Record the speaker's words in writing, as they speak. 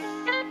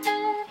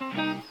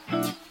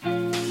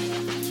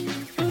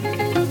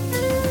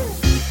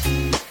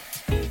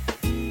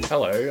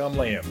Hello, I'm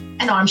Liam,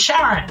 And I'm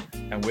Sharon.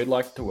 and we'd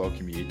like to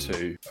welcome you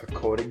to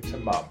According to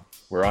Mum,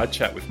 where I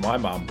chat with my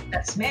mum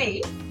That's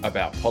me.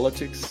 about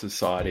politics,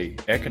 society,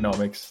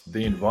 economics,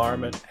 the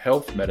environment,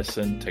 health,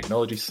 medicine,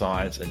 technology,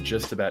 science, and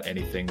just about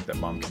anything that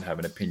mum can have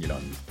an opinion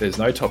on. There's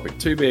no topic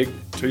too big,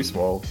 too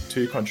small,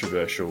 too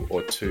controversial,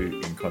 or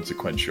too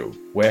inconsequential.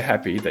 We're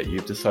happy that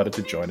you've decided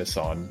to join us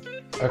on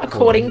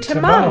According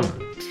to Mum.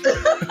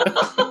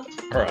 All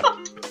right.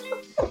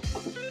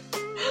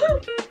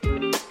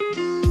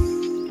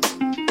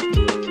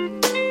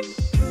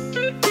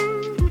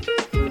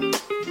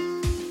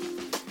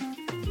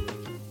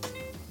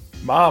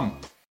 Mum,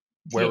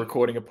 we're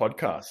recording a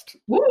podcast.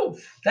 Woo,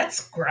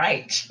 that's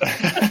great.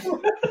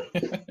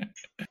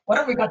 What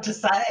have we got to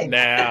say?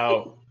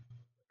 Now,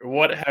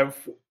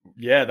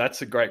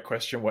 that's a great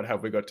question. What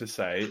have we got to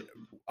say?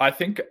 I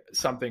think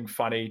something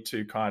funny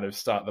to kind of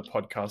start the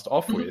podcast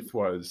off with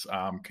was,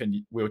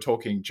 we were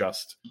talking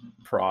just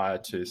prior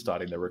to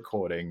starting the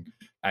recording,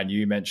 and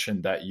you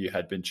mentioned that you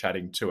had been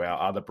chatting to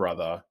our other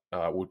brother,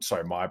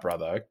 my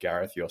brother,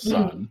 Gareth, your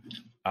son,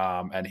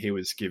 and he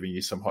was giving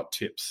you some hot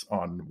tips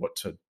on what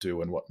to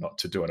do and what not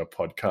to do in a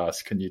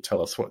podcast. Can you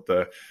tell us what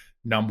the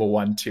number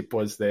one tip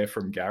was there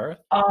from Gareth?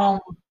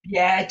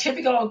 Yeah,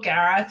 typical old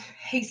Gareth.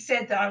 He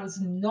said that I was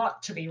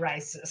not to be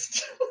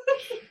racist.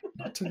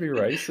 Not to be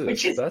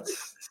racist.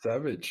 That's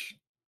savage.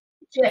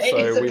 Yeah,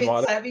 So we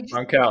might have savage.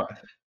 sunk out.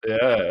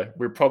 Yeah,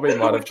 we probably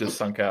might have just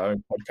sunk our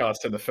own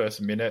podcast in the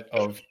first minute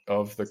of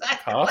the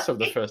cast of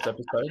the first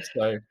episode.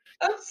 So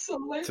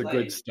Absolutely. it's a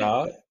good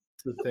start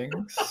to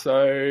things.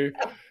 So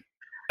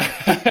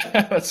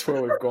that's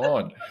where we've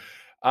gone.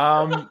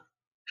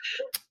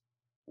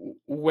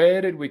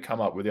 Where did we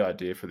come up with the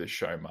idea for this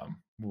show,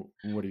 Mum?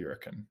 What do you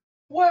reckon?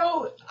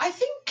 Well, I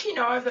think,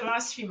 over the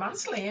last few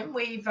months, Liam,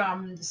 we've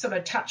sort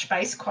of touched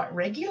base quite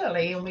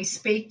regularly, and we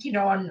speak,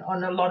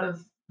 on a lot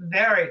of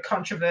very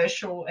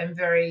controversial and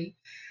very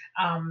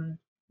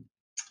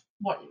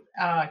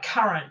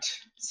current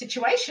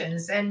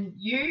situations. And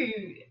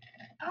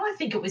I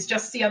think it was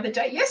just the other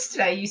day,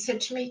 yesterday, you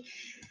said to me,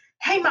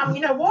 "Hey, Mum,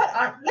 you know what?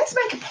 Let's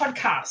make a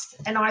podcast."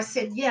 And I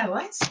said, "Yeah,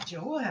 let's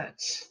do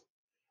it.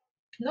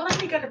 Not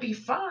only going to be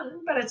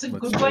fun, but it's a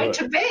good way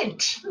to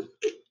vent."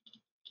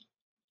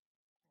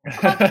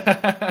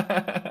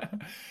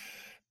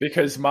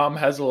 Because Mum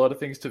has a lot of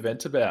things to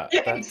vent about.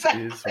 Yeah, that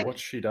exactly. is what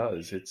she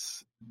does.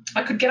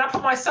 I could get up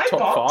on my soapbox.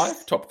 Top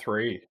 5, top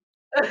 3.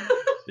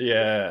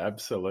 Yeah,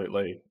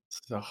 absolutely.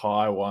 It's a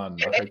high one.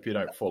 I hope you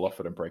don't fall off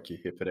it and break your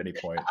hip at any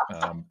point.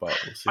 But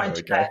we'll see how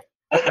we go.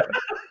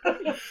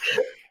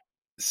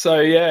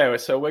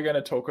 So we're going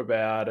to talk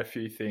about a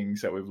few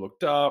things that we've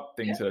looked up,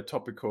 things that are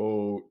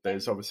topical.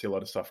 There's obviously a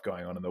lot of stuff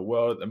going on in the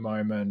world at the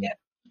moment. Yeah.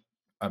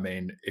 I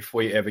mean, if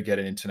we ever get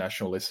an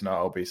international listener,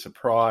 I'll be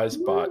surprised,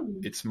 but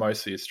it's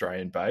mostly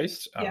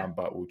Australian-based,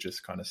 but we'll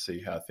just kind of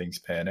see how things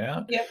pan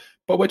out. Yeah.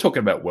 But we're talking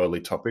about worldly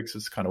topics.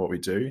 It's kind of what we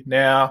do.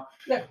 Now,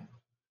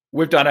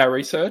 we've done our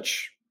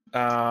research,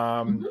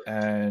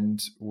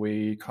 and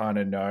we kind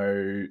of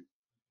know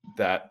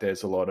that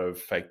there's a lot of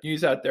fake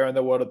news out there in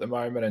the world at the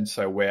moment, and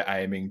so we're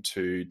aiming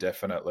to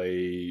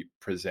definitely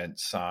present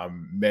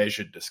some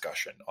measured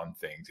discussion on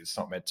things. It's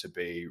not meant to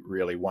be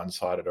really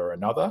one-sided or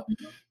another.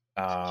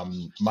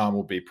 Mum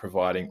will be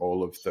providing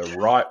all of the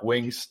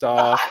right-wing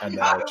stuff, and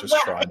then I'll just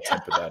try and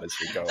temper that as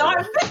we go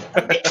along.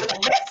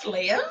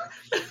 Liam.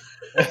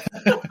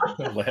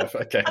 Left.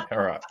 Okay, all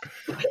right.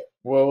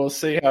 Well, we'll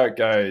see how it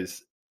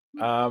goes.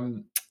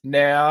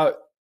 Now,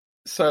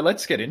 so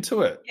let's get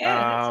into it.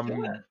 Yeah, let's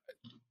do it.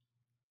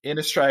 In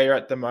Australia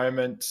at the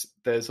moment,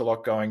 there's a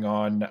lot going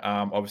on.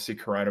 Obviously,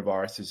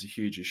 coronavirus is a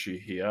huge issue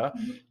here.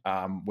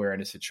 We're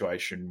in a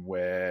situation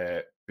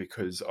where,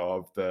 because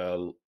of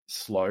the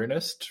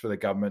slowness for the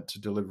government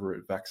to deliver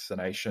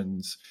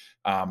vaccinations,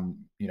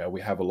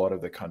 we have a lot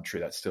of the country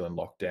that's still in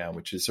lockdown,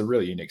 which is a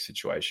really unique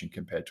situation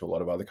compared to a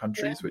lot of other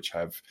countries which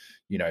have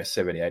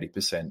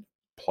 70-80%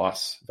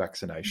 plus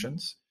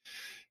vaccinations.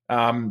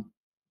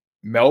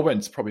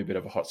 Melbourne's probably a bit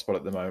of a hotspot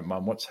at the moment.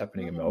 Mum, what's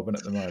happening in Melbourne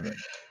at the moment?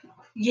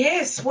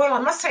 Yes, well, I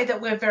must say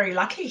that we're very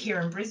lucky here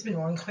in Brisbane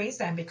or in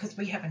Queensland, because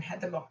we haven't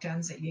had the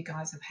lockdowns that you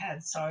guys have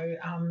had. So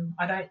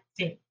I don't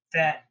think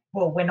that,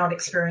 we're not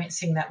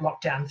experiencing that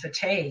lockdown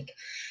fatigue.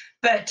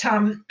 But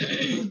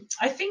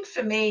I think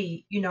for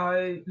me,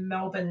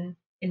 Melbourne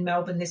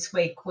this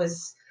week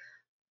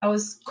I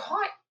was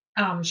quite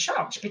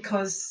shocked,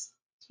 because,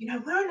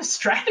 we're in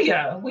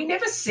Australia. We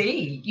never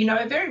see,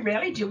 very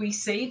rarely do we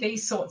see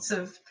these sorts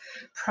of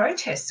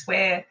protests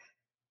where,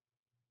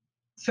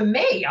 for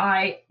me,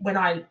 when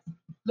I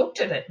looked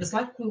at it, it was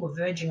like we were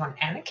verging on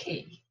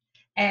anarchy,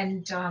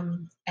 and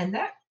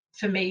that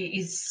for me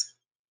is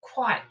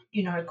quite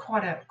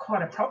a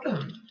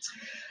problem.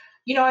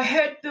 I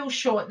heard Bill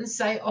Shorten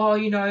say,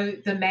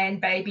 the man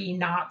baby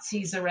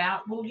Nazis are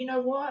out. Well, you know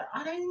what?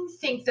 I don't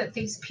think that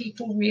these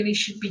people really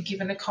should be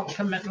given a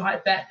compliment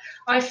like that.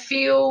 I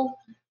feel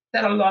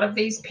that a lot of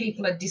these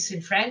people are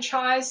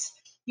disenfranchised.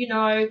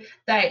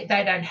 They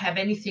don't have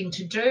anything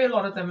to do. A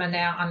lot of them are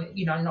now,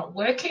 not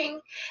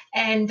working,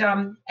 and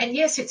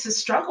yes, it's a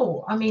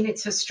struggle. I mean,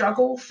 it's a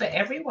struggle for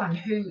everyone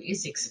who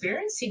is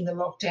experiencing the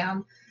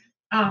lockdown.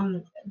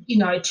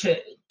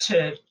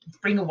 To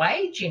bring a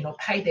wage in or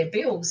pay their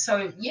bills.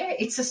 So yeah,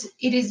 it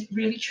is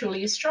really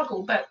truly a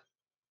struggle. But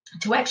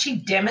to actually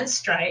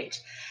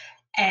demonstrate,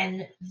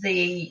 and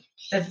the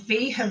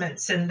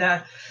vehemence and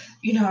the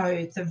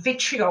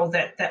vitriol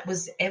that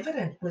was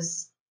evident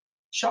was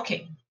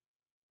shocking,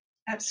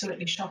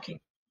 absolutely shocking.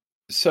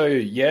 So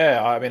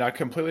yeah, I mean, I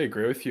completely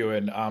agree with you,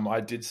 and I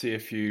did see a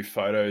few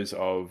photos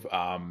of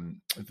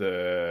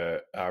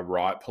the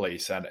riot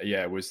police, and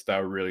yeah, they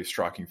were really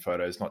striking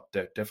photos.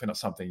 Definitely not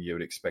something you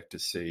would expect to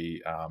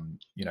see,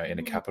 in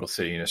a capital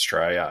city in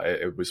Australia.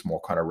 It was more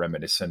kind of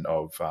reminiscent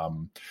of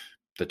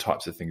the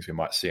types of things we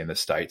might see in the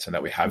States, and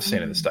that we have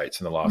seen in the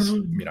States in the last,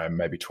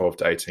 maybe 12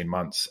 to 18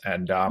 months.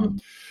 And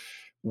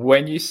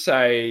when you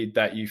say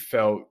that you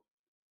felt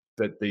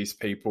that these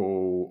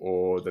people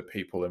or the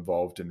people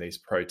involved in these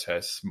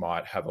protests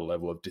might have a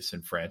level of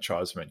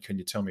disenfranchisement, can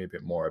you tell me a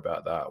bit more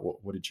about that?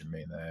 What did you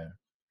mean there?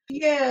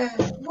 Yeah,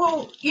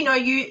 well,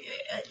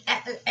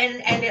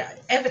 and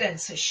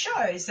evidence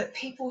shows that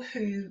people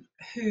who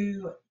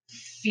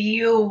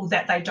feel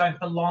that they don't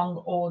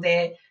belong, or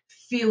they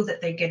feel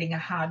that they're getting a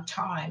hard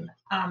time,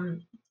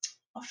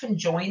 often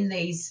join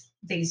these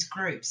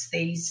groups,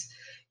 these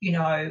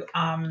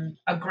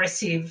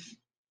aggressive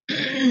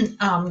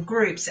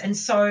groups. And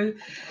so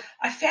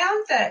I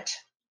found that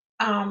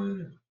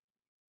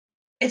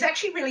it's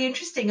actually really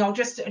interesting. I'll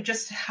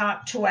just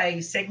hark to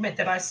a segment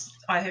that I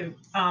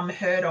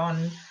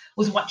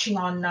was watching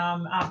on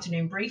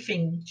Afternoon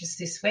Briefing just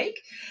this week,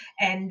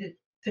 and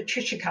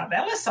Patricia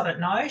Karvelas, I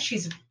don't know,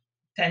 she's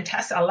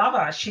fantastic. I love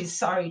her. She's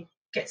so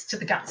gets to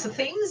the guts of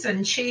things,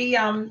 and she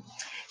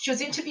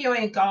was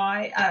interviewing a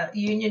guy, a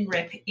union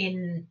rep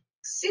in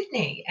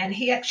Sydney, and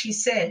he actually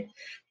said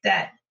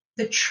that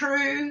the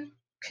true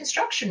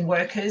construction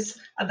workers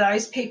are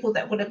those people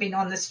that would have been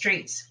on the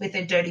streets with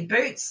their dirty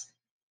boots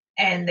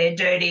and their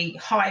dirty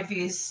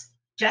high-vis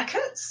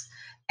jackets.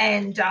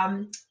 And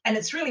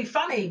it's really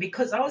funny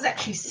because I was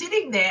actually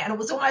sitting there, and it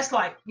was almost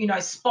like,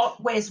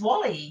 spot Where's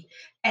Wally,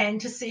 and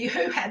to see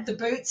who had the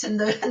boots and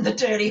the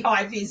dirty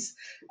high-vis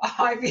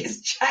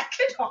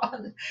jacket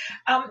on.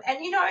 And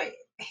he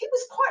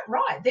was quite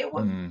right. There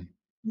were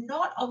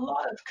not a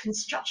lot of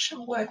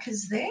construction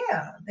workers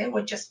there. There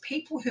were just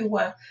people who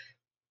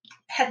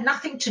had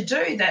nothing to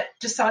do, that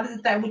decided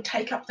that they would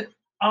take up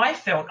I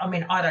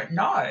don't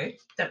know,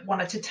 that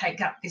wanted to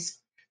take up this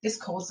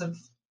cause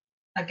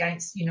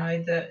against,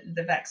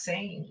 the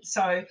vaccine.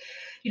 So,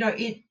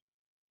 it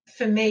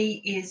for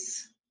me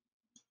is,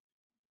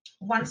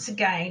 once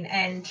again,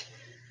 and,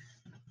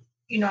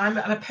 I'm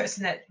a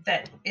person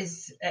that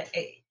is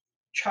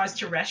tries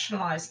to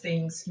rationalize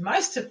things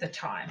most of the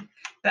time,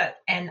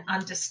 and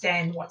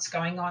understand what's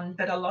going on.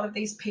 But a lot of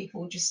these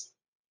people just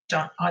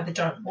don't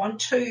want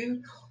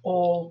to,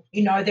 or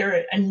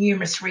there are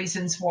numerous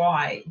reasons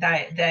why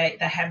they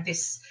have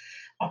this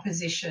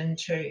opposition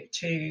to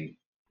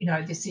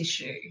this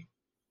issue.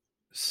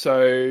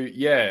 So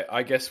yeah,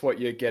 I guess what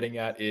you're getting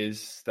at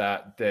is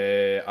that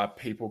there are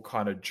people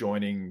kind of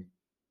joining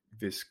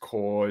this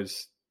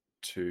cause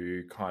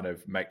to kind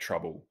of make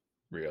trouble,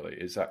 really.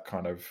 Is that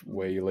kind of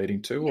where you're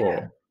leading to? Yeah.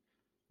 Or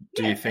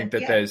do you think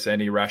that there's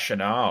any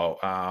rationale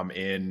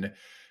in,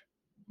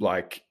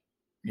 like,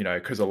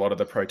 because a lot of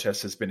the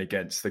protest has been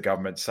against the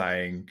government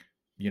saying,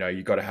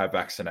 you've got to have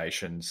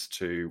vaccinations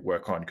to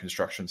work on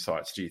construction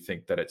sites. Do you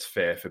think that it's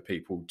fair for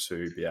people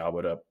to be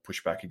able to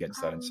push back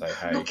against that and say,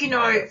 hey, look,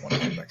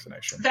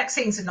 vaccination?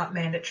 Vaccines are not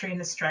mandatory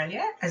in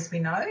Australia, as we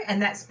know, and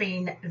that's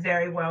been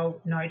very well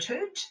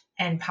noted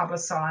and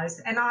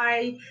publicised, and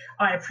I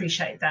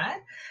appreciate that.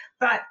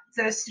 But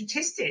the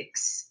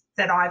statistics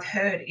that I've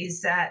heard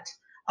is that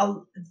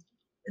a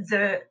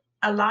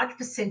large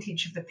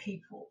percentage of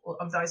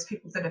those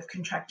people that have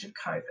contracted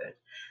COVID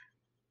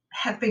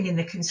have been in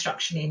the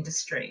construction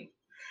industry.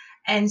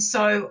 And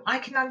so I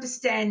can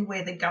understand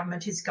where the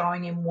government is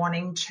going in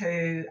wanting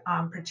to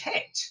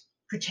protect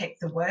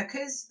the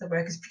workers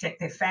protect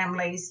their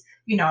families,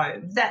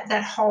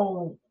 that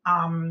whole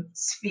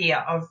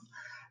sphere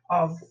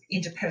of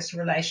interpersonal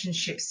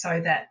relationships,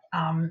 so that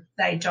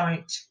they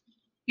don't,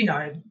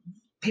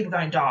 people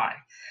don't die.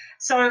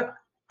 So,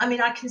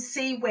 I can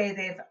see where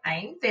they've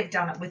aimed. They've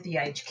done it with the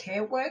aged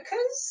care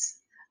workers.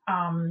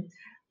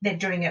 They're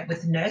doing it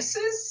with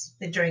nurses.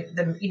 They're doing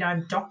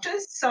them,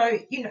 doctors. So,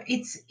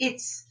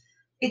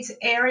 it's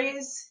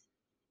areas.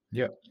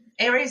 Yeah.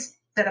 Areas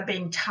that are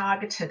being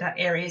targeted are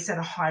areas that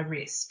are high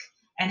risk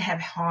and have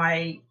a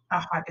high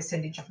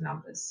percentage of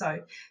numbers.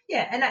 So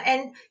yeah,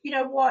 and you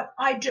know what,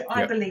 I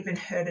believe in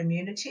herd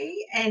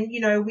immunity, and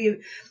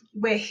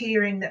we're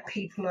hearing that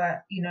people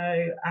are,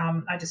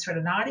 I just read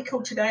an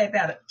article today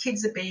about it.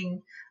 Kids are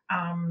being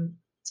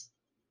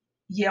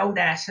yelled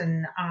at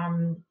and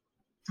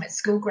at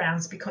school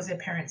grounds because their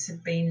parents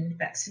have been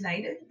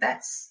vaccinated.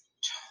 That's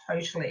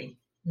totally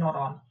not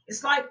on.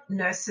 It's like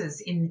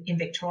nurses in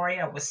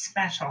Victoria were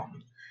spat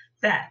on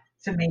that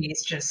for me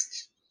is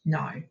just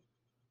no,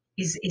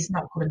 is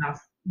not good enough.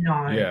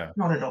 No,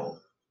 not at all.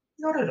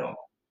 Not at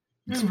all.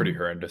 It's pretty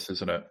horrendous,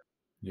 isn't it?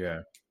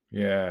 Yeah.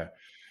 Yeah.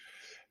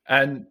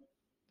 And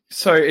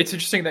so it's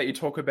interesting that you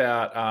talk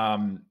about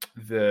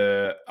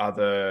the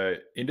other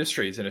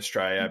industries in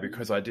Australia,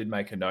 because I did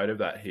make a note of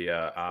that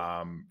here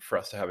for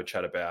us to have a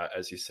chat about.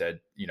 As you said,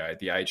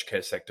 the aged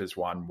care sector is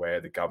one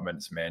where the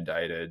government's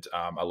mandated.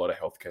 A lot of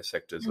healthcare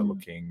sectors are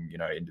looking,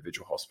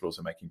 individual hospitals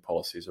are making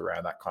policies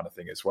around that kind of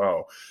thing as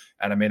well.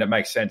 And I mean, it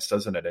makes sense,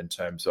 doesn't it, in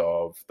terms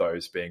of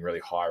those being really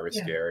high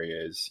risk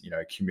areas,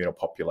 communal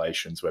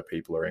populations where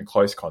people are in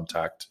close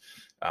contact.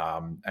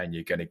 And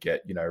you're going to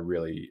get,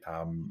 really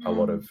a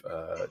lot of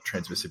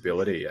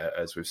transmissibility,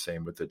 as we've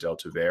seen with the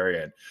Delta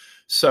variant.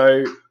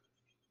 So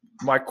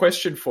my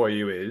question for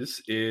you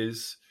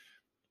is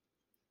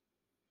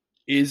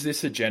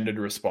this a gendered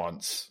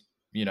response?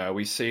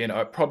 We see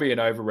probably an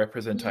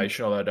overrepresentation,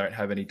 although I don't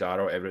have any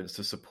data or evidence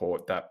to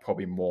support that.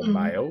 Probably more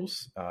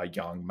males,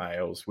 young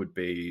males, would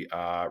be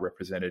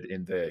represented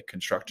in the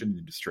construction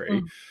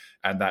industry.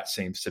 And that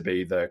seems to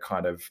be the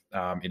kind of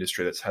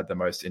industry that's had the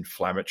most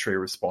inflammatory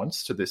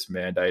response to this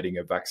mandating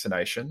of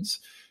vaccinations.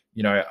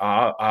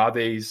 Are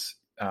these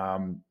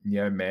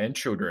man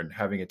children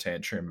having a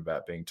tantrum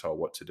about being told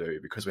what to do?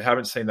 Because we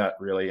haven't seen that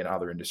really in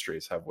other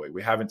industries, have we?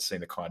 We haven't seen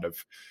the kind of,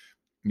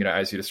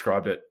 as you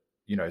described it,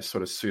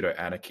 sort of pseudo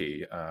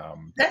anarchy.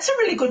 That's a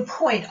really good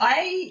point.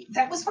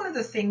 That was one of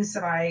the things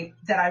that I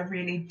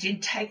really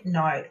did take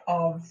note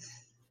of.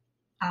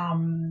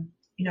 When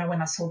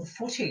I saw the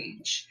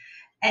footage,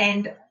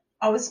 and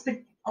I was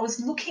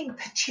looking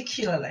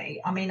particularly.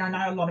 I mean, I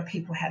know a lot of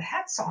people had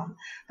hats on,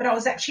 but I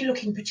was actually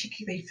looking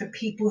particularly for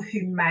people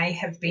who may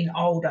have been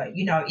older,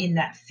 in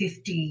that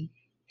 50+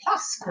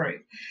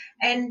 group.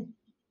 And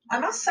I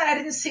must say, I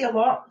didn't see a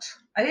lot.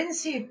 I didn't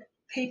see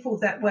people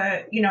that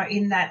were,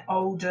 in that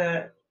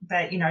older,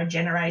 that,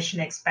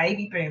 Generation X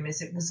baby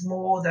boomers. It was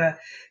more the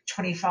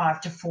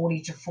 25 to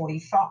 40 to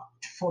 45.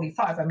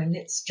 I mean,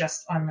 it's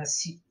just, I'm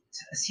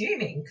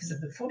assuming because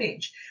of the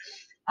footage.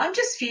 I'm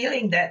just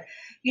feeling that,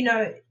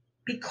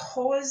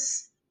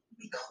 because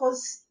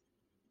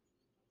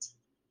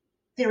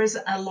there is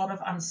a lot of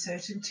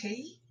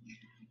uncertainty,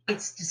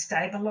 it's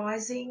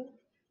destabilizing.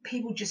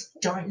 People just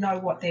don't know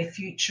what their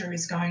future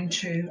is going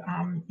to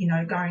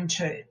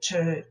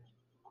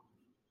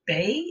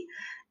be.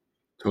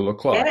 To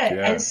look like,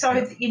 yeah. And so,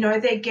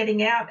 they're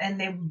getting out and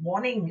they're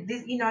wanting,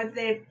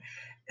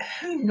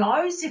 who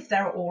knows if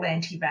they're all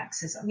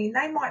anti-vaxxers? I mean,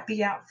 they might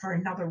be out for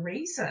another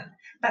reason,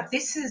 but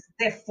this is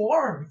their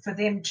forum for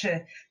them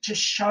to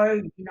show,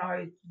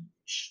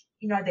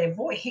 their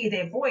voice, hear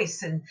their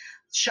voice, and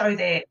show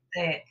their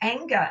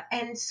anger.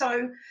 And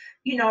so,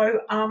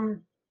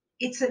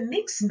 it's a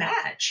mixed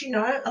match.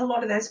 A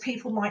lot of those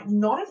people might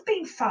not have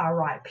been far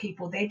right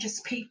people. They're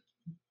just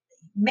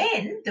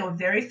men. There were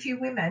very few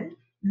women,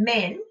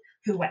 men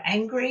who were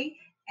angry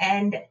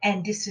and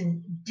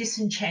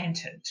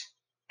disenchanted.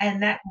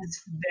 And that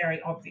was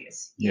very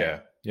obvious.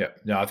 Yeah.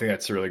 No, I think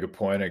that's a really good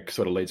point. It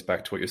sort of leads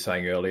back to what you're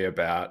saying earlier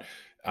about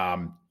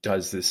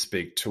does this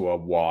speak to a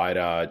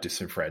wider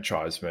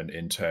disenfranchisement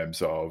in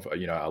terms of,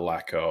 a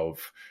lack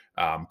of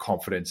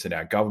confidence in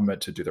our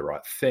government to do the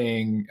right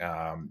thing?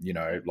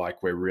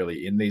 Like we're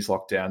really in these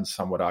lockdowns,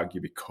 some would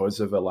argue, because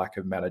of a lack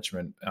of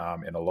management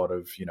in a lot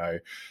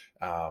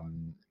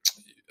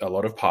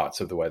of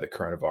parts of the way the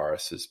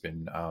coronavirus has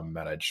been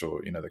managed,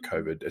 or, the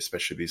COVID,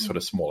 especially these sort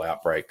of small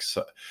outbreaks.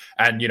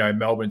 And,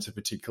 Melbourne's a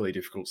particularly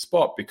difficult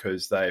spot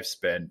because they've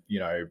spent,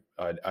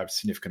 a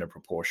significant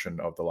proportion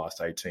of the last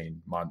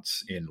 18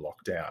 months in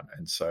lockdown.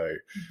 And so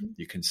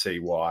you can see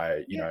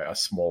why, a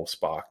small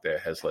spark there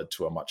has led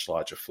to a much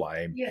larger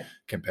flame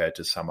compared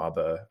to some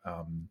other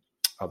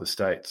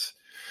states.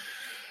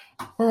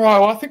 All right,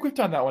 well, I think we've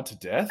done that one to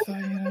death.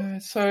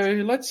 So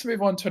let's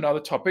move on to another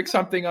topic,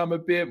 something I'm a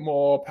bit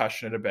more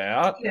passionate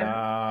about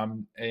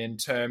in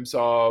terms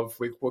of,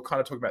 we were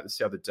kind of talking about this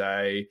the other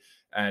day,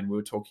 and we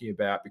were talking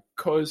about,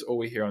 because all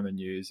we hear on the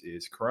news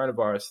is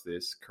coronavirus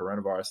this,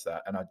 coronavirus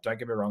that, and don't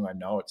get me wrong, I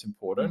know it's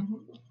important.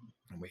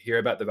 And we hear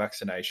about the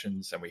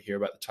vaccinations and we hear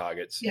about the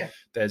targets.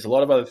 There's a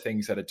lot of other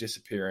things that are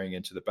disappearing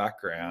into the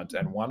background.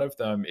 And one of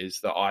them is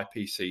the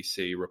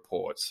IPCC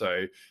report.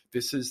 So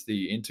this is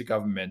the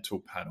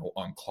Intergovernmental Panel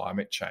on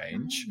Climate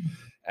Change.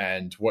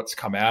 And what's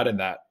come out in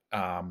that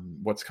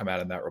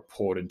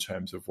report in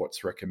terms of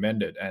what's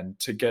recommended. And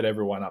to get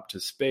everyone up to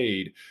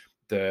speed,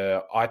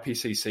 the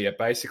IPCC are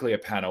basically a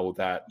panel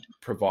that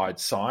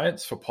provides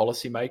science for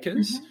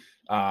policymakers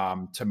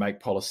to make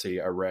policy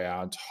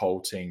around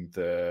halting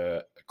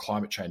the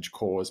climate change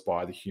caused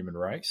by the human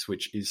race,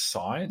 which is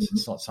science.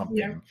 It's not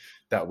something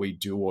that we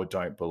do or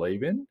don't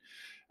believe in.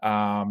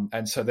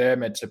 And so they're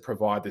meant to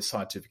provide this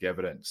scientific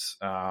evidence.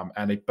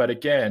 But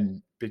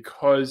again,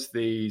 because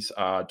these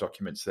are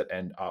documents that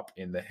end up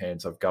in the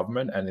hands of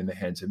government and in the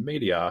hands of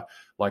media,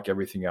 like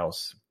everything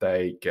else,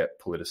 they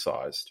get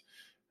politicized.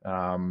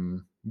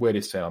 Where do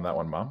you stand on that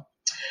one, Mum?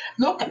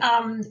 Look,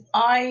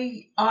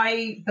 I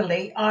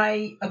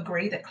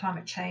agree that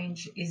climate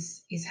change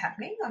is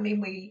happening. I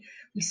mean, we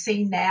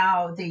see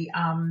now the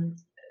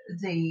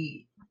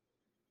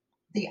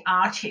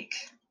Arctic,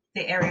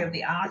 the area of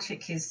the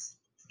Arctic is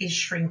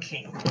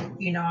shrinking.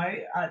 You know,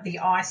 the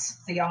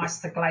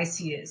the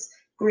glaciers.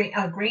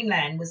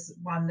 Greenland was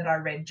one that I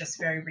read just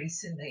very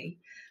recently,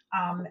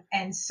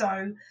 and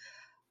so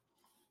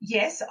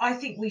yes, I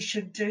think we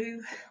should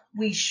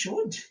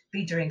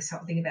be doing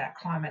something about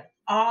climate.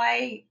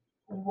 I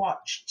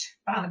watched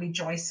Barnaby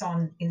Joyce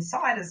on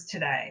Insiders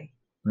today.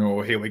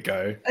 Oh, here we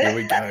go. Here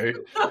we go.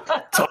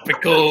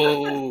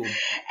 Topical.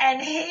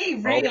 And he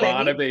really... Oh,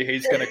 Barnaby,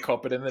 he's going to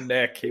cop it in the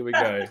neck. Here we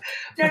go.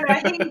 No,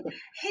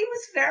 he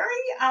was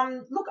very...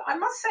 look, I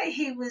must say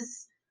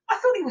I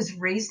thought he was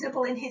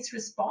reasonable in his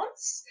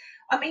response.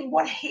 I mean,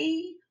 what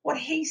he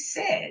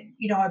said,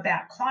 you know,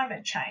 about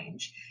climate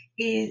change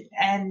is,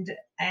 and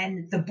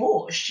the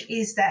bush,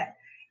 is that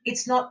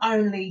it's not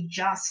only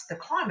just the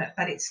climate,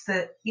 but it's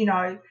the, you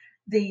know,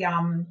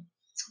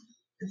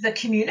 the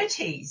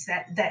communities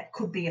that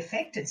could be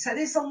affected. So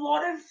there's a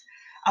lot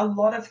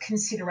of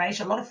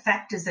consideration, a lot of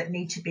factors that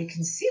need to be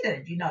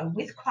considered, you know,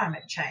 with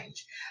climate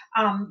change.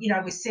 You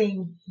know, we're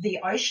seeing the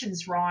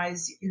oceans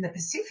rise in the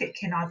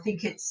Pacific, and I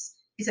think is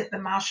it the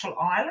Marshall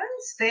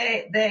Islands?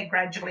 They're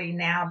gradually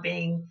now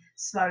being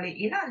slowly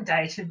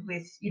inundated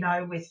with, you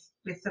know, with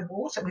the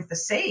water, with the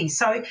sea.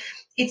 So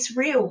it's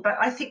real, but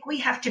I think we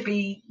have to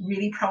be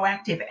really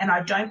proactive, and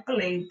I don't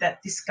believe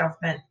that this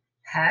government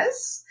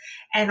has.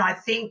 And I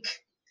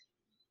think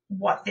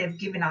what they've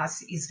given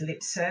us is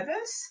lip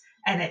service,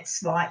 and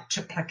it's like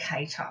to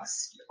placate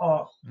us.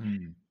 Or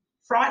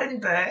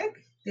Frydenberg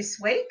this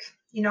week,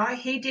 you know,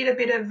 he did a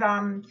bit of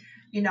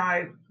you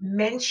know,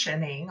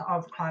 mentioning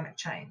of climate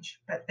change,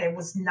 but there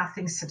was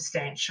nothing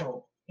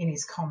substantial in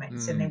his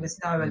comments, and there was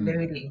no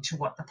alluding to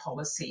what the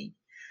policy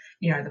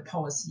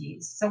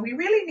is. So we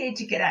really need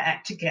to get our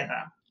act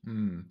together.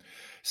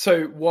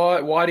 So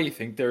why do you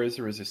think there is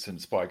a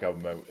resistance by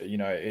government? You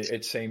know,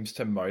 it seems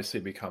to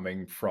mostly be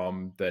coming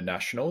from the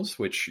Nationals,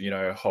 which, you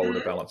know, hold a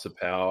balance of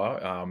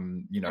power,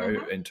 you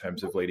know, in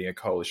terms of leading a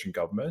coalition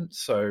government.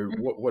 So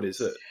what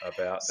is it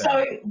about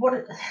that?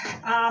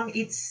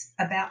 It's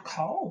about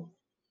coal.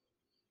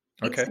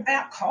 Okay. It's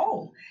about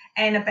coal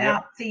and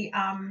about the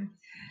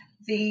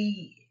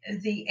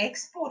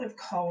export of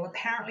coal.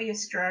 Apparently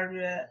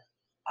Australia,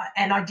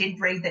 and I did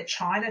read that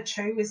China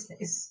too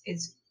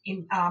is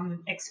in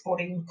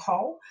exporting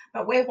coal,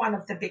 but we're one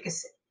of the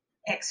biggest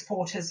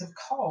exporters of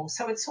coal.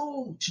 So it's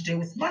all to do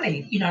with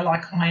money, you know,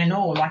 like iron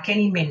ore, like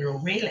any mineral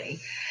really.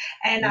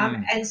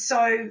 And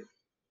so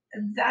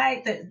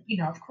you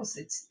know, of course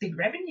it's big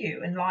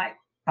revenue, and like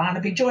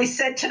Barnaby Joyce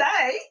said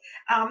today,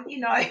 you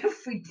know,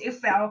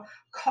 if our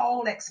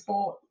coal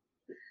export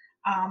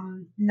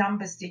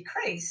numbers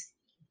decrease,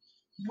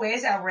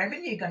 where's our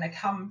revenue going to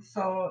come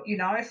for, you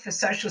know, for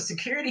social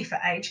security, for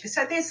age?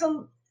 So there's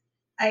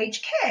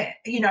aged care,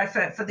 you know,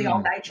 for the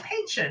old age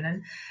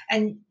pension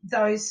and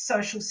those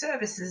social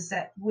services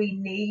that we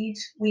need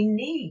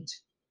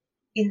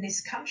in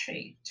this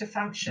country to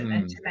function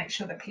and to make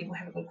sure that people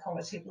have a good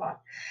quality of life.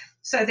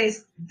 So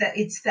there's that,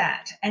 it's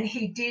that. And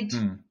he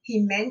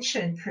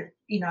mentioned,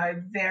 you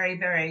know, very,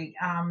 very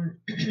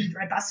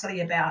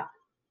robustly about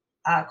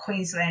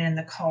Queensland and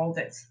the coal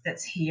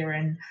that's here.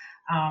 And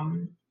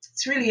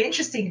it's really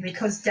interesting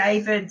because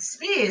David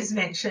Spears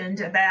mentioned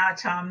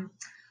about,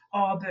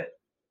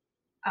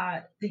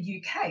 the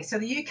UK. So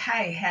the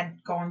UK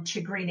had gone to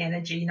green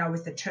energy, you know,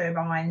 with the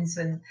turbines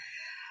and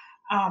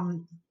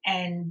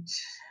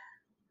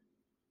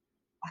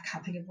I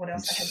can't think of what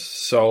else they had.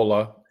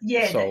 Solar.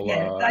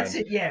 Yeah, that's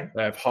it. Yeah,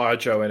 they have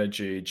hydro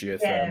energy,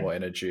 geothermal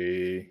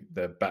energy,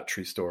 the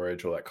battery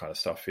storage, all that kind of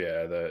stuff.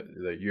 Yeah,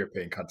 the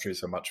European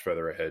countries are much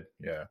further ahead.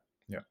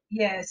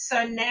 Yeah.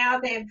 So now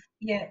they're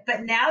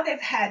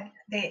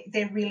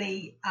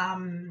really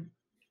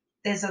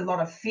there's a lot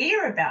of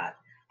fear about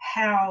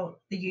how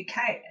the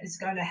UK is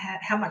going to have,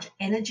 how much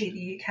energy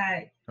the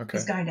UK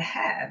is going to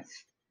have.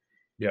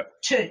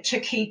 To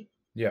keep.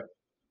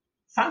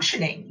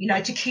 Functioning, you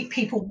know, to keep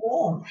people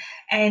warm.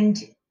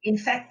 And in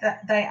fact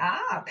that they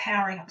are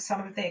powering up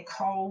some of their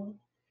coal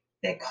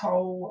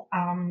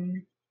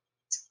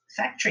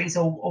factories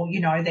or you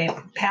know,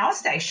 their power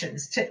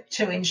stations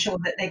to ensure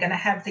that they're going to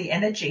have the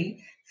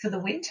energy for the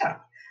winter.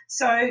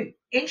 So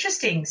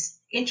interesting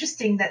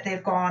that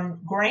they've gone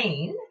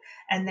green,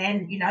 and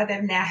then, you know, they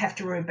now have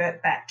to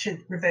revert back to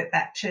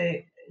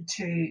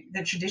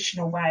the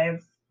traditional way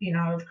of, you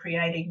know, of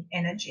creating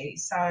energy.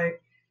 So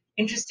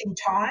interesting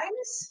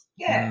times.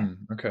 Yeah.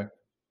 Okay.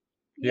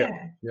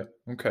 Yeah.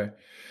 Okay.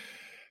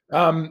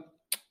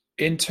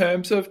 In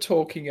terms of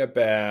talking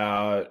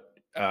about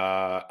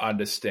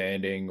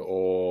understanding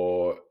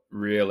or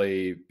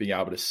really being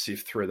able to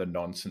sift through the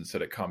nonsense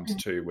that it comes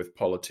to with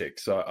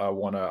politics, I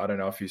don't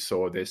know if you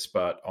saw this,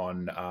 but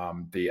on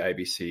the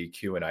ABC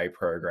Q&A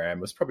program,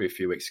 it was probably a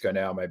few weeks ago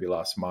now, maybe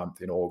last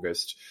month in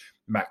August,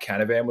 Matt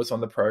Canavan was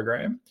on the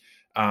program.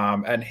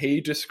 And he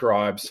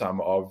describes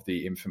some of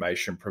the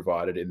information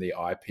provided in the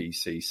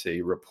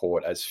IPCC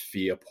report as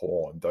fear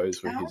porn.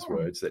 Those were his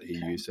words that he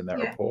used in that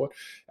report.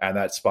 And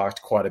that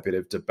sparked quite a bit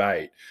of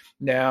debate.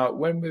 Now,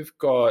 when we've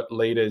got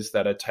leaders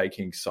that are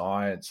taking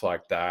science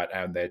like that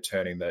and they're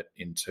turning that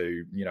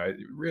into,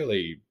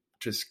 really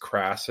just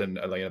crass and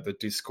the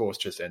discourse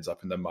just ends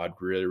up in the mud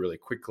really, really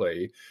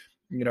quickly,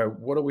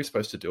 what are we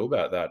supposed to do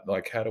about that?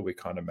 Like, how do we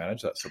kind of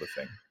manage that sort of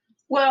thing?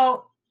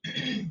 Well,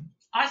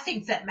 I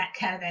think that Matt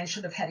Canavan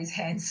should have had his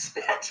hands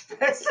smacked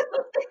personally.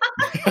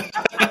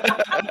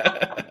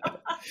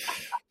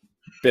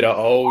 bit of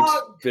old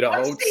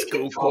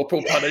school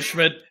corporal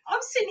punishment.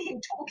 I've seen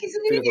him talk. He's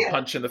an idiot. Bit of a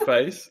punch in the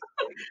face.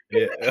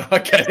 Yeah.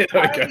 Okay.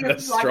 There we go.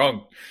 That's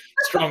strong.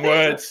 Strong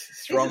words.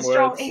 Strong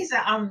words. He's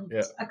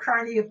a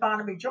crony of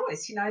Barnaby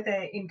Joyce.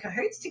 They're in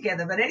cahoots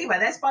together. But anyway,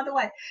 that's by the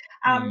way.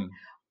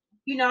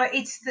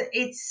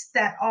 It's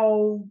that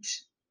old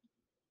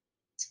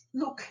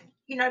look.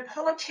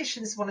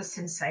 Politicians want to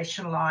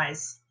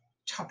sensationalize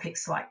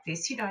topics like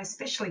this,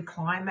 especially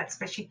climate,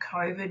 especially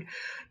COVID,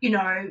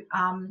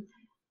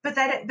 but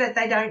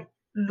they don't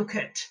look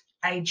at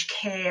aged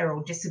care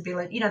or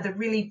disability, the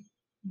really,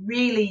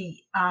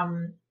 really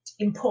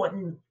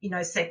important,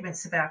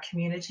 segments of our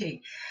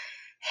community.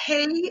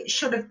 He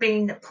should have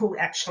been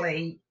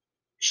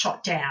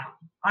shot down.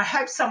 I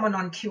hope someone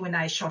on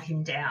Q&A shot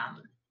him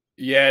down.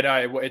 Yeah,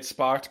 no, it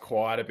sparked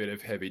quite a bit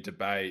of heavy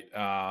debate,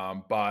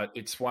 but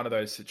it's one of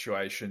those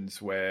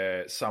situations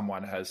where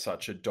someone has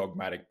such a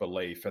dogmatic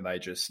belief and they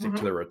just stick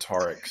to the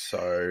rhetoric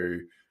so,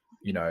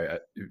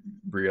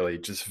 really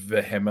just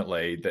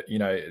vehemently that,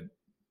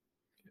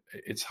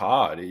 it's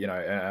hard, and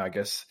I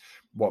guess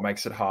what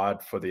makes it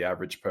hard for the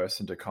average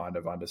person to kind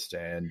of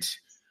understand,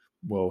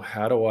 well,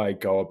 how do I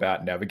go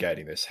about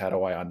navigating this? How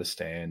do I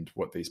understand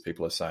what these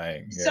people are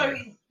saying? Yeah. So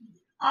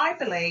I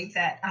believe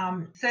that,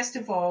 first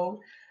of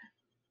all,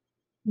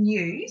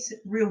 news,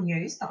 real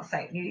news, not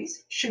fake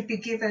news, should be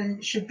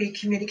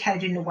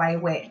communicated in a way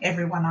where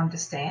everyone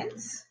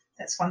understands.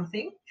 That's one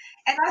thing.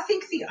 And I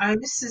think the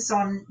onus is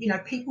on,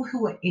 people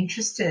who are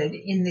interested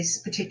in this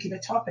particular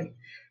topic.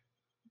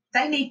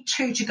 They need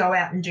to go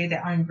out and do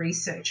their own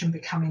research and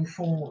become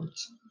informed.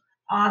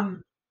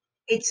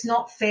 It's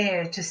not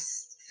fair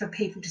for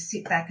people to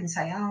sit back and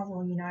say, oh,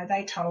 well,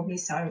 they told me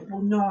so.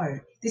 Well, no,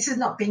 this is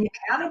not being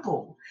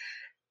accountable.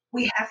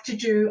 We have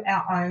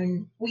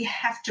to we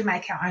have to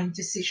make our own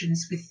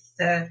decisions with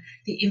the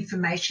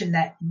information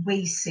that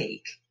we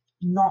seek,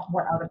 not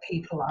what other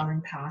people are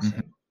imparting.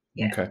 Mm-hmm.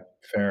 Yeah. Okay,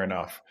 fair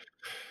enough.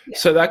 Yeah.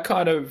 So that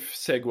kind of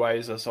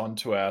segues us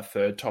onto our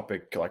third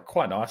topic,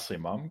 quite nicely,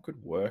 Mum.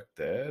 Good work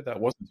there. That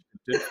wasn't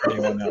scripted for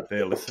anyone out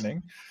there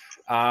listening.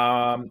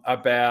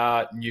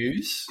 About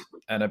news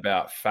and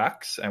about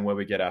facts and where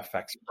we get our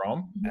facts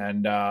from.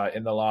 And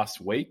in the last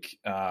week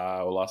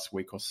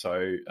or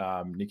so,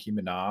 Nicki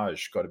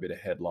Minaj got a bit of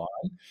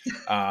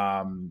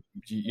headline.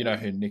 You know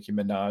who Nicki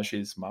Minaj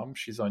is, Mum?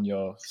 She's on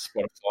your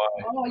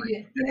Spotify. Oh,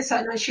 yeah. Yes,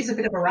 I know. She's a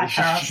bit of a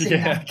rapper. I've seen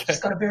her. Okay.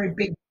 She's got a very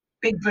big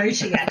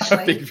booty,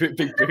 actually.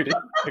 big booty.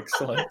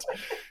 Excellent.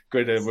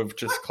 Good. We've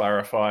just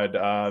clarified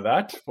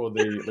that for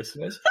the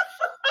listeners.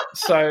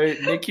 So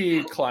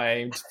Nicki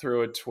claimed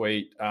through a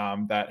tweet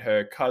that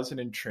her cousin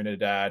in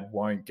Trinidad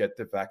won't get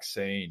the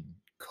vaccine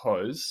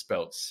because,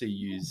 spelt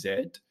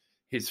C-U-Z,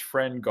 his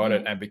friend got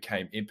it and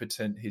became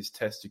impotent. His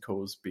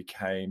testicles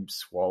became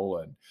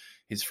swollen.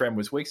 His friend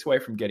was weeks away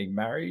from getting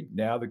married.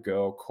 Now the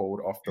girl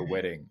called off the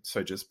wedding.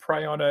 So just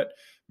pray on it.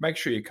 Make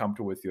sure you're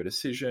comfortable with your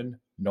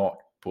decision, not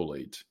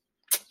bullied.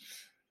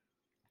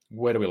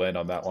 Where do we land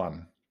on that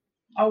one?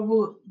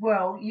 Oh,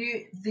 well,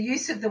 the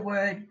use of the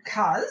word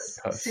cuz,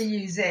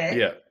 C-U-Z.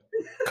 Yeah,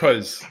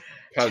 cuz.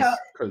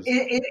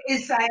 It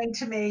is saying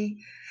to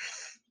me,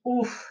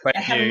 they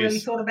haven't really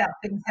thought about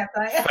things, have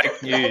they?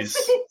 Fake news.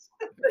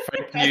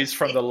 Fake news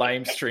from the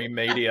lamestream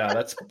media.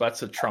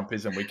 That's a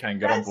Trumpism we can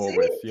get on board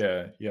with.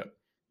 Yeah.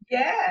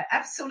 Yeah,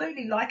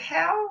 absolutely. Like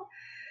how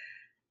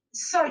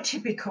so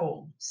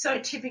typical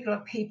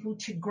of people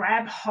to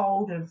grab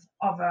hold of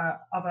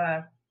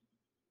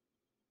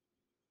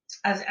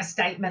a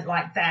statement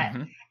like that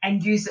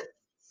and use it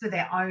for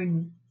their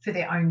own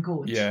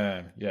good.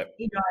 Yeah.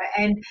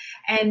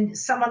 And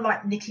someone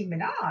like Nicki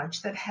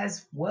Minaj that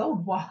has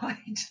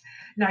worldwide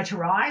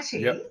notoriety.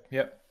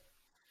 Yep.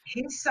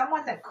 He's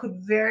someone that could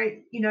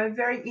very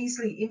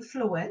easily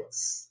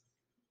influence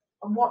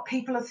what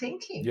people are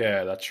thinking.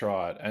 Yeah, that's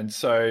right. And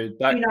so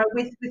that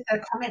with a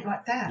comment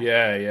like that.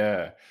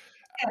 Yeah.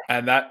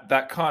 And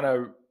that kind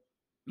of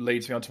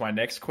leads me on to my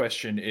next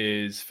question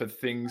is for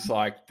things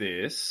like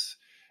this.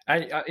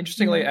 And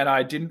interestingly, and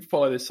I didn't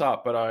follow this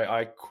up, but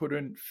I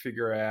couldn't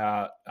figure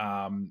out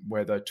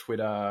whether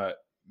Twitter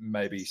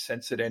maybe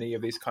censored any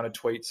of these kind of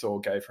tweets or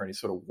gave her any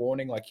sort of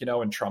warning? Like,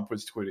 when Trump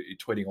was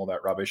tweeting all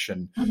that rubbish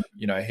and,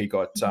 he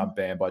got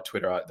banned by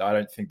Twitter. I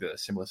don't think that a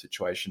similar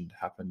situation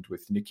happened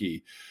with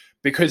Nikki,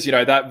 because,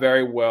 that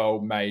very well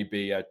may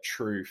be a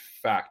true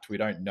fact. We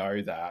don't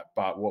know that.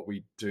 But what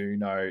we do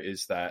know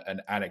is that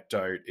an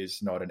anecdote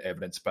is not an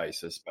evidence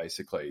basis,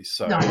 basically.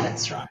 So, no,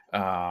 that's right.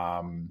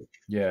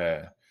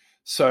 Yeah.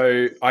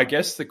 So I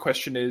guess the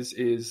question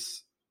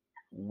is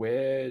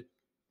where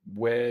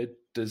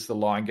does the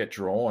line get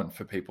drawn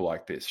for people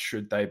like this?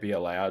 Should they be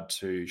allowed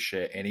to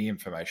share any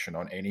information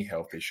on any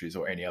health issues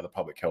or any other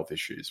public health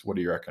issues? What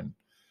do you reckon?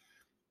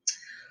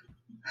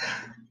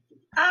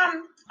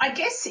 I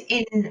guess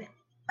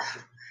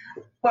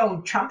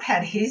Trump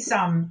had his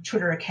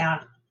Twitter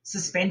account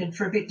suspended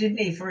for a bit, didn't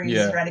he, for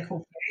his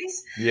radical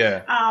views?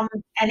 Yeah.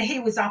 And he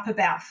was up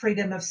about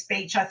freedom of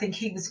speech. I think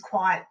he was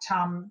quite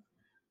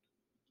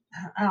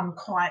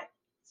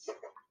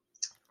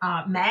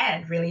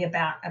mad, really,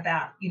 about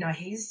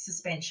his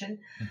suspension.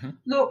 Mm-hmm.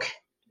 Look,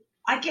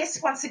 I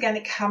guess once again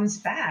it comes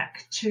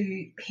back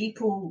to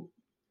people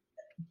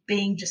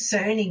being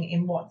discerning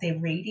in what they're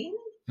reading,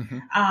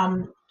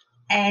 mm-hmm.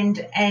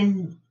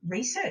 And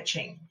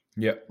researching.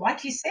 Yeah,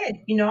 like you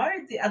said,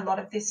 a lot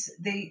of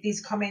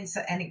these comments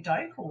are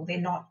anecdotal; they're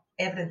not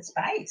evidence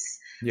based.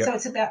 Yep. So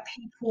it's about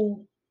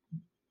people,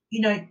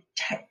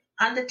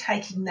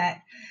 undertaking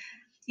that.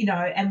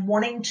 And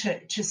wanting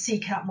to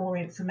seek out more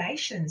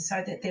information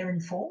so that they're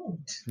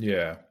informed.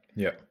 Yeah.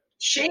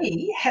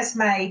 She has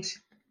made,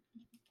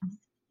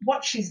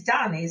 what she's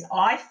done is,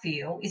 I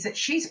feel, is that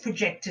she's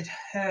projected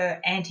her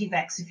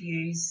anti-vax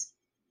views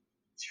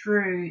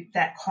through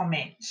that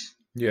comment.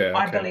 Yeah. Okay.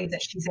 I believe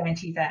that she's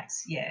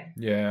anti-vax, yeah.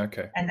 Yeah,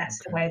 okay. And that's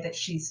the way that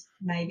she's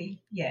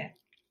maybe, yeah.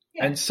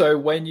 Yeah. And so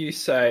when you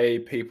say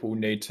people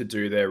need to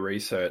do their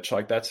research,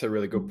 like, that's a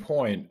really good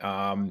point.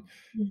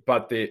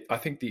 But I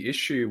think the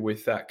issue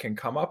with that can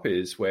come up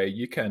is where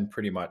you can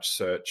pretty much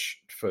search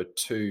for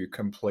two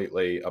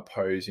completely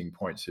opposing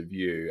points of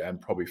view and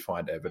probably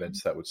find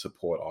evidence that would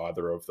support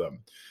either of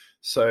them.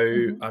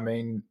 So, I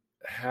mean,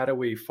 how do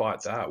we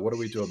fight that? What do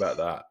we do about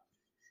that?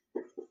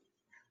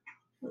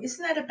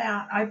 Isn't that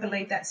about, I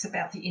believe that's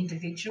about the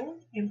individual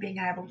in being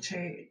able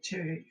to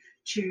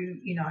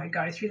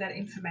go through that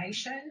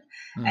information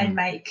and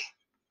make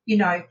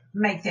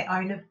their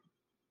own,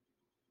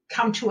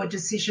 come to a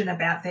decision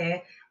about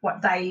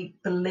what they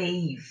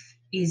believe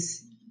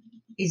is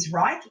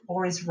right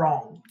or is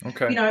wrong.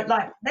 Okay.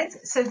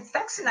 So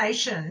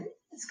vaccination,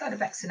 let's go to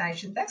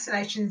vaccination.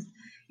 Vaccinations,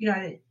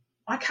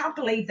 I can't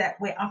believe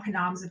that we're up in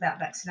arms about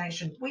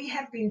vaccination. We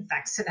have been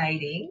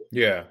vaccinating.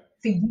 Yeah.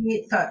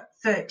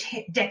 For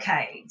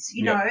decades,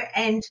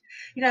 and,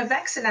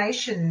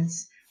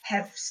 vaccinations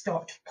have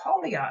stopped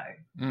polio.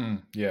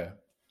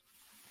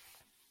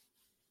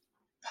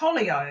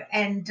 Polio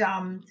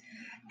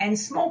and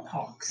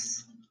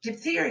smallpox,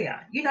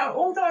 diphtheria,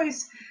 all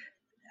those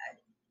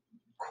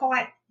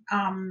quite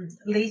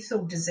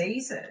lethal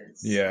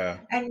diseases. Yeah.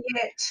 And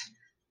yet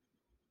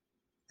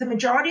the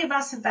majority of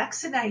us are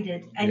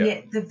vaccinated, and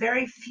yet the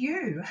very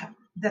few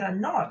that are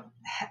not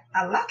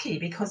are lucky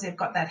because they've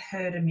got that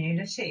herd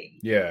immunity.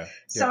 Yeah.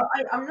 So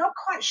I'm not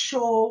quite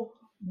sure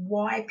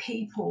why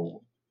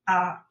people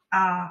are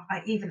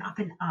even up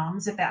in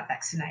arms about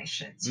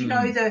vaccinations.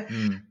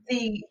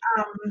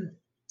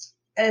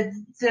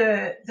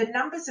 The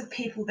numbers of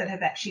people that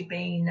have actually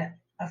been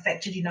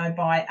affected,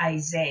 by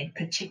AZ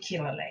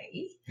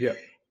particularly,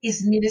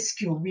 is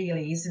minuscule,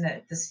 really, isn't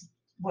it?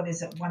 What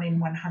is it, 1 in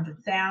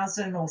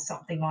 100,000 or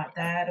something like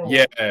that? Or,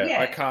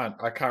 I can't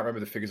remember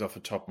the figures off the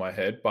top of my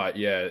head, but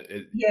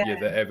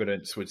the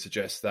evidence would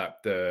suggest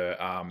that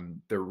the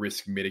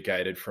risk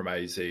mitigated from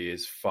AZ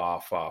is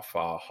far, far,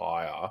 far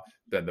higher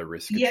than the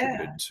risk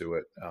attributed to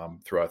it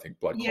through, I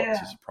think, blood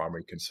clots is a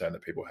primary concern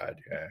that people had.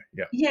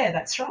 Yeah,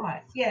 that's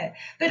right. Yeah,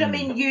 but I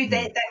mean,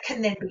 that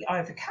can then be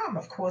overcome,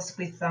 of course,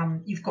 with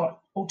you've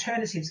got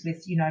alternatives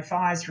with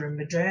Pfizer and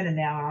Moderna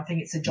now. I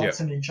think it's a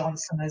Johnson and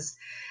Johnson as.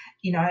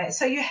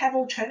 So you have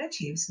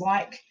alternatives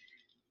like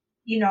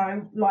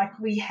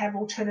we have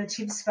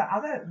alternatives for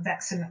other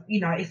vaccine.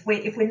 If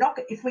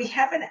we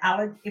have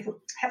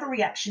a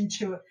reaction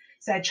to,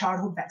 say, a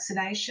childhood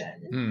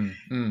vaccination,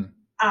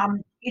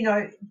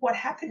 what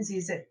happens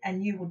is that,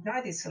 and you would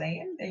know this,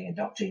 Liam, being a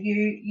doctor,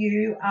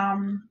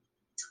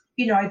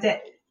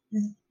 that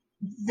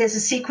there's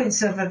a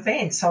sequence of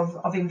events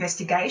of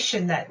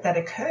investigation that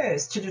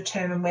occurs to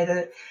determine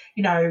whether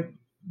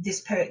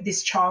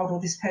this child or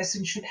this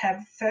person should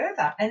have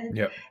further,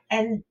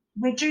 and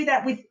we do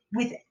that with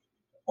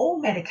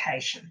all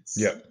medications,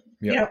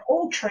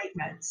 all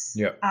treatments.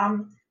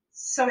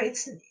 So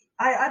it's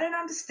I don't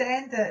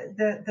understand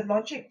the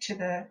logic to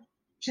the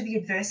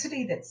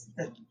adversity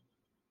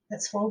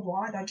that's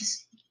worldwide. I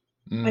just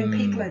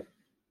when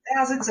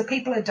thousands of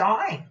people are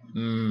dying.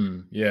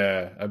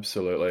 Yeah,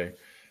 absolutely.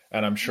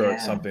 And I'm sure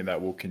it's something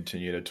that we'll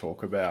continue to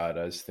talk about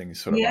as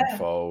things sort of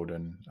unfold.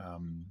 And,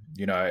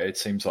 it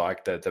seems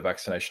like that the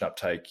vaccination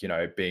uptake,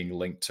 being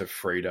linked to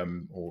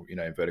freedom or,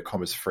 inverted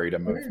commas,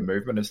 freedom of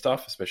movement and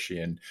stuff, especially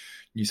in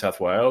New South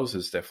Wales,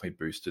 has definitely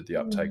boosted the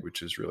uptake,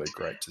 which is really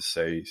great to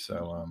see.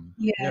 So,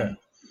 yeah.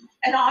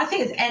 And I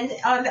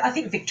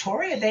think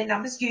Victoria, their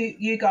numbers,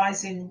 you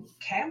guys in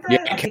Canberra.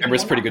 Yeah,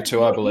 Canberra's pretty good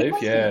too, I believe.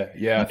 Yeah.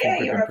 I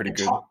think we've been pretty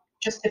good. Top,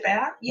 just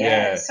about.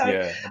 So,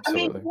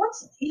 absolutely.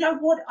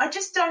 I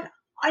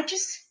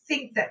just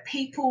think that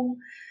people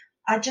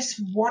are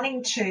just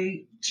wanting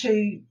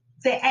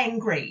they're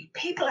angry.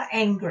 People are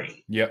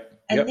angry. Yep.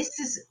 And this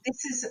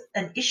is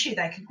an issue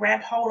they can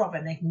grab hold of,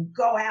 and they can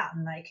go out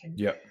and they can,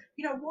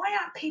 why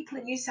aren't people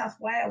in New South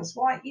Wales?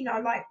 Why,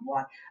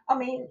 why? I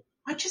mean,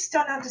 I just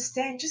don't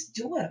understand. Just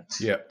do it.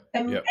 Yep.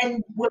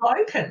 And we'll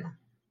open.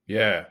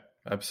 Yeah,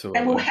 absolutely.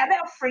 And we'll have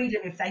our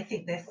freedom if they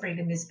think their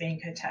freedom is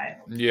being curtailed.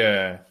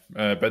 Yeah,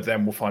 but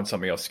then we'll find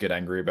something else to get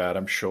angry about,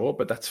 I'm sure.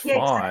 But that's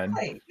fine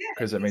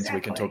because it means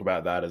we can talk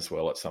about that as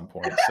well at some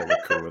point. So we're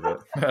cool with it.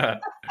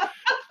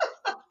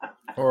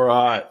 All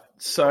right.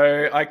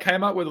 So I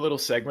came up with a little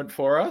segment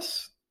for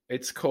us.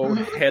 It's called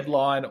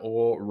Headline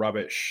or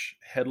Rubbish.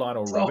 Headline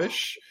or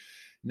Rubbish.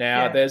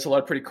 Now, there's a lot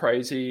of pretty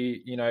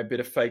crazy, bit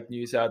of fake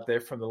news out there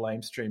from the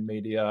lamestream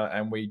media,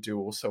 and we do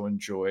also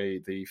enjoy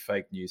the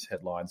fake news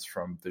headlines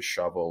from The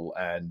Shovel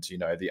and,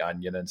 The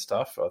Onion and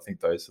stuff. I think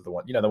those are the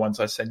ones, the ones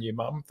I send you,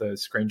 Mum, the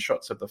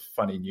screenshots of the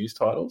funny news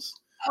titles.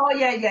 Oh,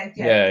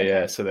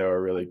 yeah. So they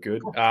were really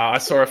good. I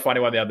saw a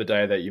funny one the other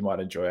day that you might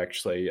enjoy,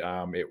 actually.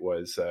 It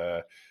was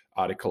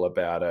article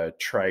about a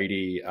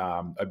tradie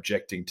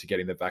objecting to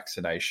getting the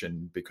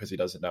vaccination because he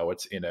doesn't know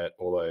what's in it,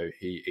 although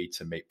he eats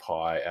a meat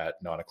pie at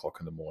 9 o'clock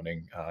in the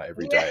morning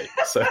every day.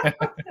 So,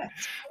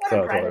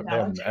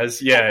 as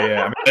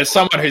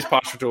someone who's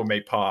partial to a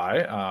meat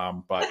pie,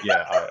 but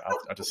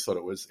I just thought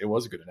it was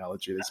a good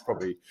analogy. There's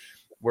probably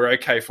we're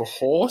okay for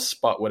horse,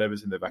 but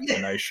whatever's in the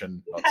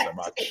vaccination, not so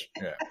much.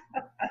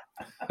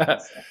 Yeah.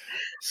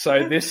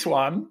 So this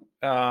one.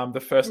 The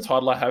first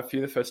title I have for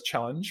you, the first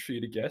challenge for you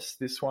to guess,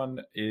 this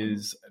one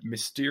is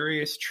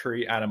Mysterious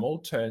Tree Animal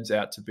Turns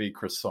Out to Be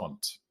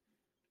Croissant.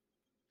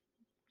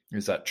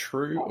 Is that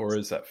true or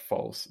is that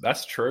false?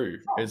 That's true.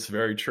 It's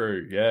very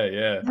true.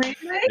 Yeah.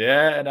 Really?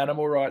 Yeah, and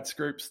animal rights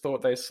groups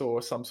thought they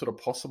saw some sort of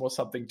possum or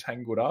something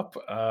tangled up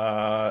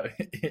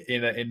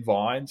in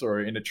vines or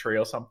in a tree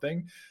or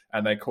something,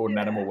 and they called an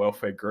animal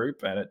welfare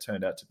group, and it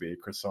turned out to be a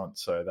croissant.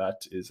 So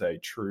that is a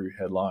true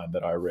headline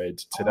that I read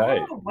today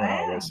when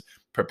I was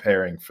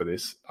preparing for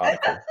this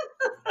article.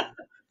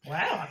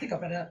 Wow, I think I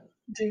better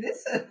do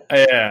this.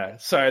 Yeah.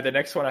 So the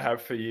next one I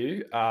have for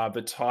you,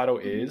 the title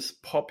is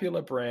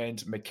Popular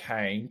Brand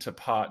McCain to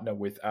Partner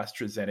with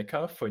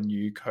AstraZeneca for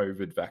New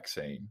COVID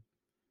Vaccine.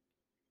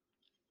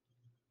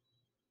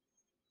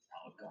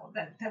 Oh,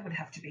 God, that would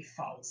have to be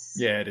false.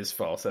 Yeah, it is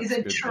false. That's is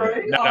it good.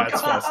 true? No,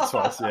 it's false. It's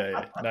false.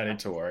 Yeah. No need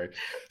to worry.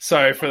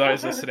 So for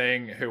those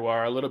listening who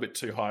are a little bit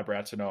too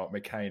highbrow to know what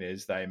McCain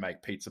is, they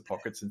make pizza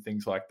pockets and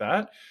things like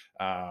that.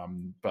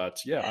 But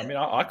yeah, I mean,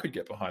 I could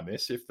get behind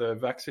this. If the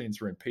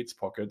vaccines were in pizza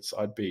pockets,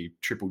 I'd be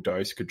triple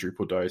dosed,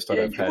 quadruple dosed.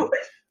 I'd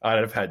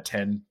have had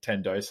 10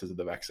 doses of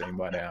the vaccine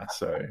by now.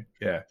 So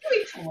yeah. Do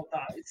you eat all of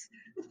those?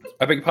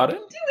 I beg your pardon?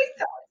 Do you eat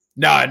those?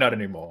 No, not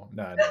anymore.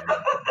 No.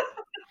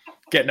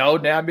 Getting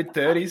old now,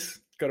 mid-30s.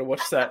 Got to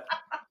watch that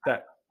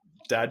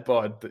dad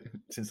bod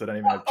since I don't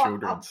even have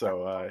children.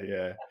 So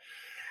yeah.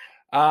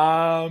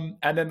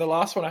 And then the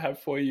last one I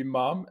have for you,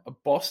 Mum. A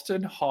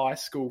Boston high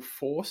school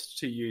forced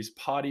to use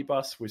party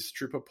bus with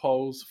stripper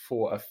poles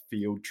for a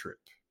field trip.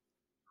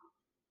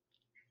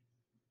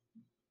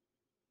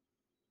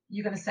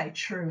 You're going to say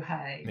true,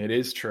 hey? It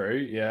is true.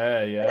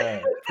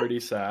 Yeah. Pretty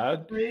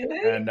sad.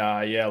 Really? And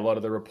a lot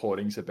of the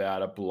reporting's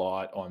about a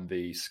blight on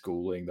the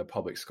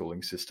public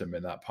schooling system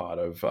in that part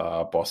of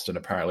Boston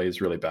apparently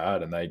is really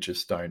bad, and they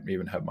just don't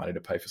even have money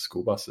to pay for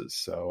school buses.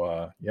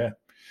 So,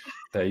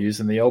 they're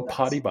using the old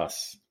party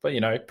bus. But,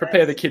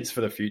 prepare the kids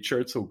for the future.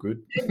 It's all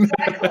good.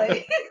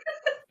 Exactly.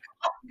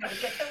 Got to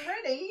get them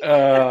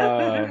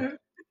ready.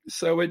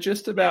 So we're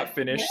just about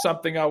finished. Yeah.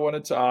 Something I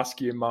wanted to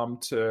ask you, Mum,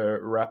 to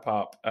wrap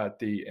up at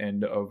the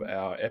end of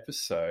our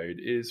episode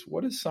is,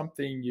 what is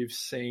something you've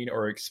seen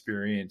or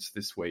experienced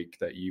this week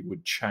that you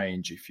would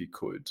change if you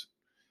could,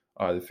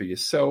 either for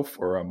yourself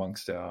or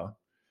amongst our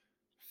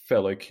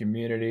fellow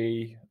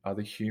community,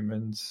 other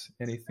humans,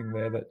 anything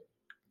there that...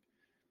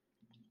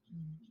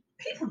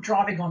 People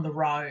driving on the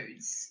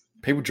roads.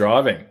 People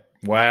driving.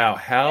 Wow.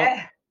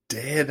 How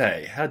dare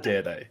they? How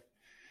dare they?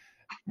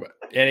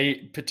 Any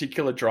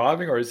particular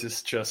driving, or is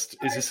this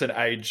an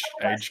age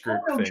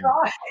group thing?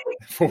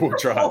 Four-wheel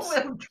drives.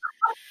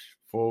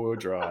 Four-wheel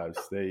drives.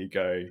 There you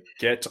go.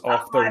 Get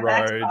off the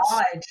roads.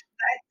 That's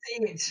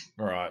it.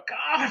 All right.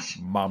 Gosh.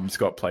 Mum's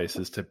got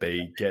places to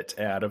be. Get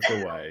out of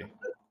the way.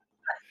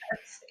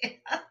 That's it.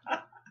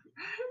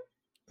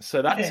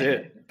 So that's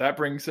it. That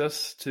brings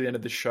us to the end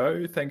of the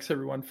show. Thanks,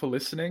 everyone, for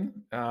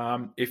listening.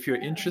 If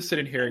you're interested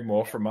in hearing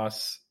more from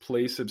us,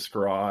 please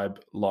subscribe,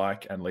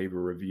 like, and leave a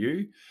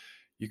review.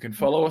 You can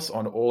follow us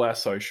on all our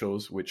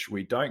socials, which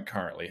we don't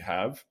currently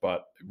have,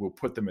 but we'll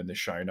put them in the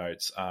show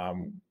notes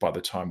by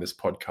the time this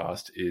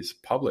podcast is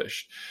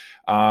published.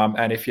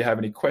 And if you have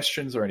any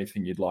questions or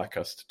anything you'd like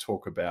us to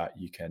talk about,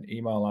 you can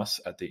email us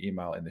at the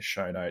email in the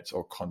show notes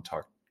or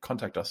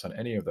contact us on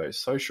any of those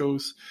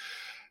socials.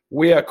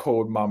 We are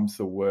called Mum's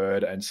the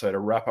Word. And so to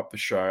wrap up the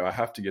show, I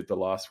have to give the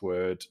last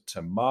word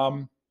to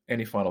Mum.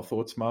 Any final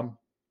thoughts, Mum?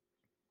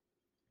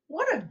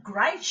 What a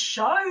great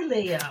show,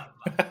 Liam.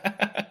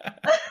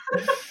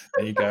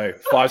 There you go.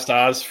 5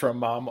 stars from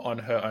Mum on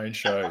her own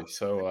show.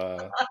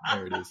 So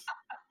there it is.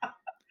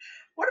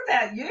 What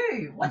about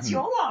you? What's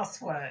your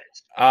last word?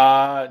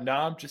 No,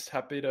 I'm just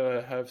happy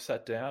to have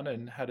sat down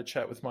and had a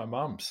chat with my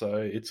mum. So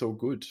it's all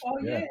good. Oh,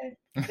 yeah.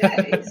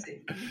 That is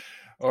it.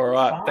 All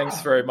right. Fun.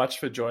 Thanks very much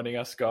for joining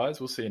us, guys.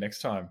 We'll see you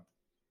next time.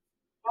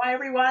 Bye,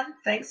 everyone.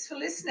 Thanks for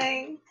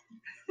listening.